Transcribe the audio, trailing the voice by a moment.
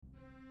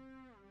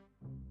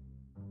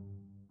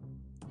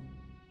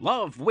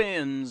Love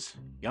wins,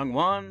 young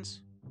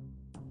ones.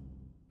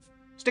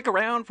 Stick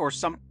around for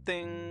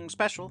something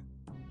special.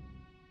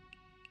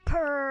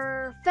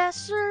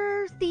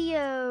 Professor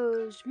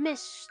Theo's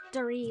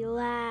Mystery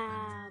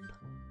Lab.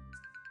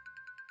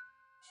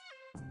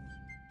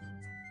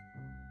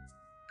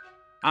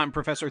 I'm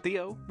Professor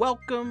Theo.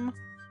 Welcome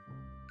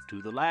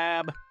to the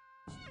lab.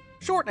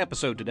 Short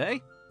episode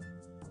today.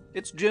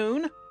 It's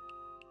June.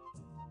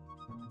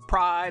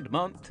 Pride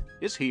Month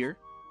is here.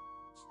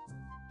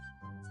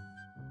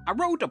 I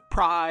wrote a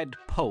pride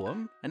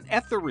poem, an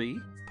ethery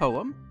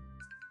poem,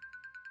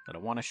 that I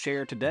want to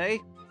share today.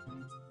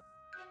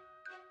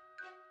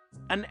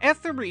 An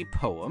ethery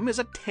poem is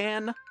a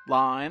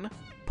 10-line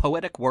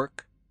poetic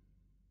work.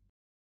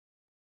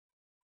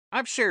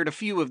 I've shared a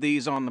few of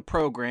these on the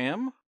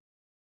program.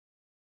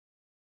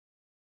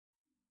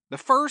 The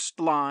first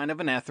line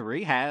of an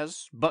ethery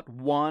has but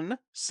one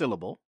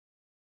syllable.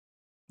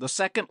 The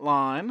second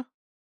line,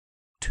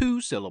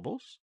 2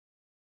 syllables.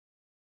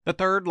 The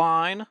third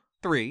line,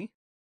 3.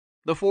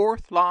 The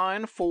fourth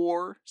line,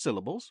 4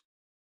 syllables.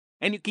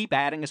 And you keep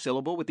adding a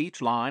syllable with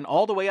each line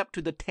all the way up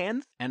to the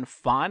 10th and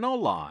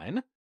final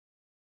line,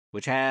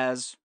 which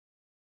has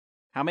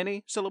how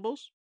many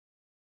syllables?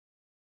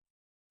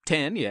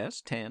 10,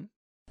 yes, 10.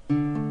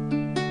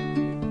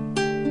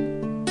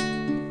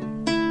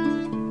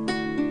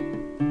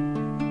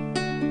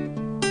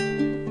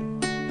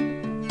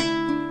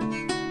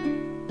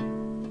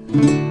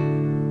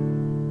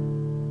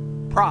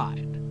 Pride.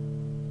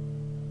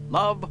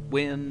 Love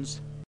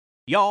wins.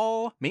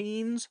 Y'all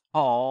means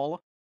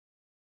all.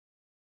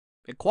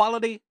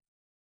 Equality.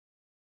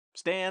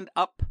 Stand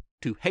up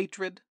to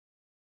hatred.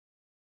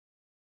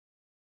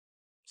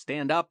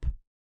 Stand up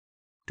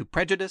to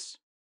prejudice.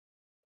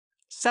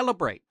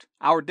 Celebrate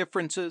our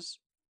differences.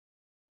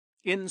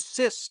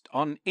 Insist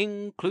on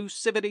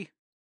inclusivity.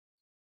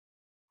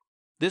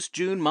 This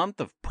June month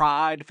of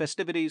Pride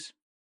festivities,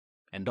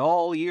 and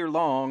all year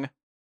long,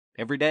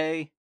 every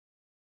day,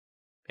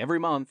 every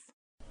month.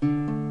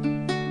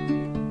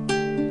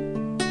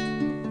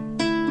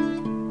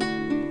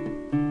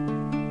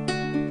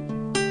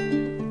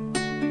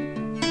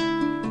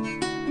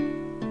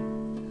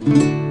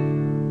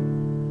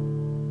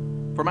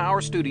 From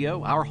our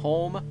studio, our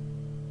home,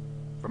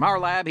 from our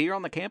lab here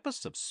on the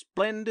campus of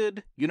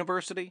Splendid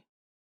University,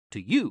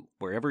 to you,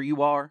 wherever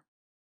you are.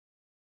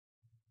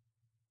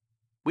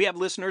 We have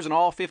listeners in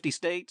all 50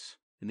 states,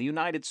 in the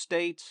United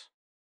States,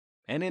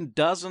 and in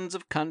dozens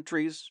of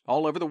countries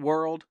all over the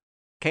world,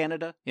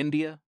 Canada,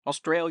 India,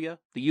 Australia,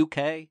 the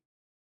UK.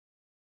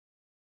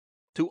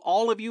 To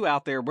all of you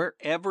out there,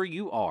 wherever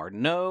you are,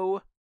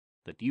 know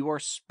that you are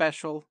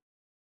special.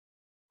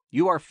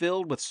 You are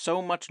filled with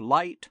so much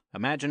light,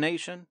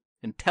 imagination,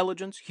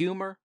 intelligence,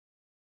 humor,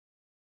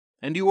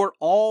 and you are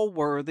all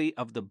worthy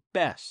of the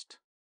best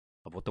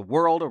of what the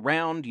world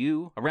around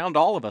you, around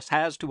all of us,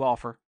 has to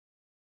offer.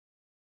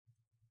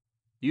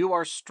 You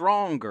are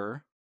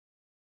stronger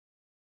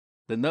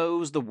than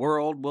those the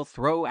world will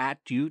throw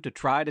at you to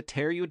try to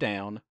tear you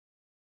down,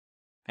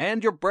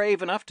 and you're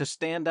brave enough to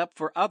stand up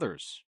for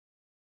others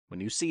when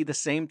you see the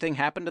same thing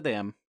happen to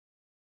them.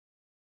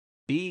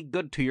 Be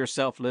good to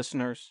yourself,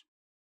 listeners.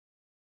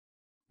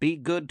 Be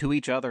good to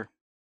each other.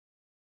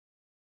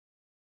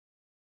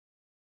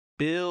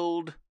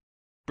 Build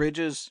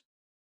bridges.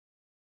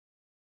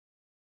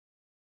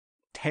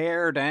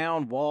 Tear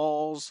down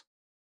walls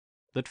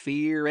that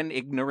fear and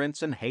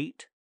ignorance and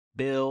hate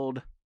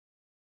build.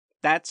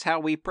 That's how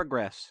we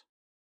progress.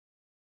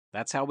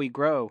 That's how we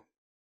grow.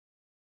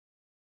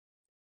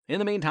 In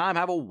the meantime,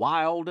 have a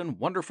wild and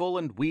wonderful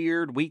and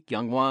weird week,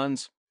 young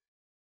ones.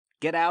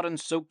 Get out and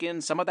soak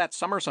in some of that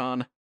summer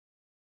sun.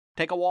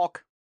 Take a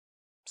walk.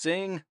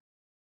 Sing,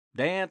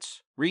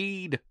 dance,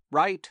 read,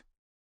 write,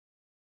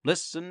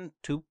 listen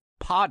to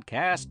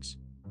podcasts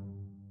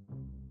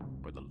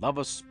for the love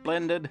of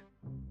Splendid.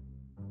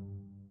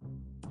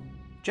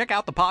 Check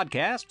out the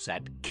podcasts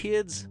at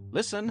Kids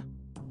Listen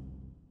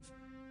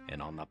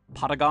and on the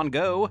Potagon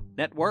Go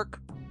network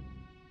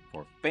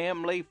for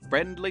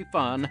family-friendly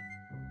fun.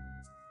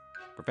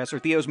 Professor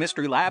Theo's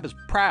Mystery Lab is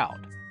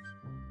proud to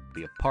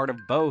be a part of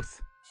both.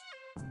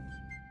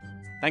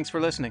 Thanks for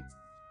listening.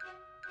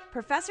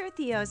 Professor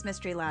Theo's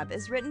Mystery Lab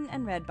is written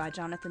and read by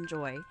Jonathan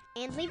Joy.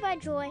 And Levi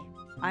Joy.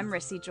 I'm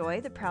Rissy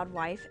Joy, the proud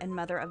wife and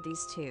mother of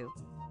these two.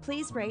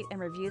 Please rate and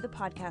review the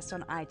podcast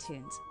on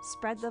iTunes.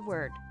 Spread the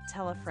word.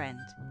 Tell a friend.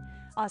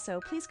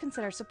 Also, please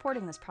consider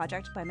supporting this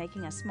project by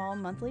making a small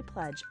monthly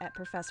pledge at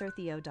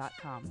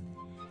ProfessorTheo.com.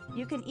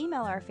 You can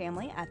email our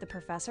family at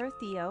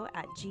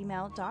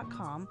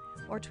theprofessortheo@gmail.com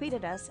or tweet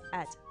at us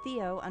at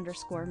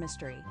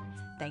Theo_mystery.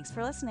 Thanks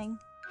for listening.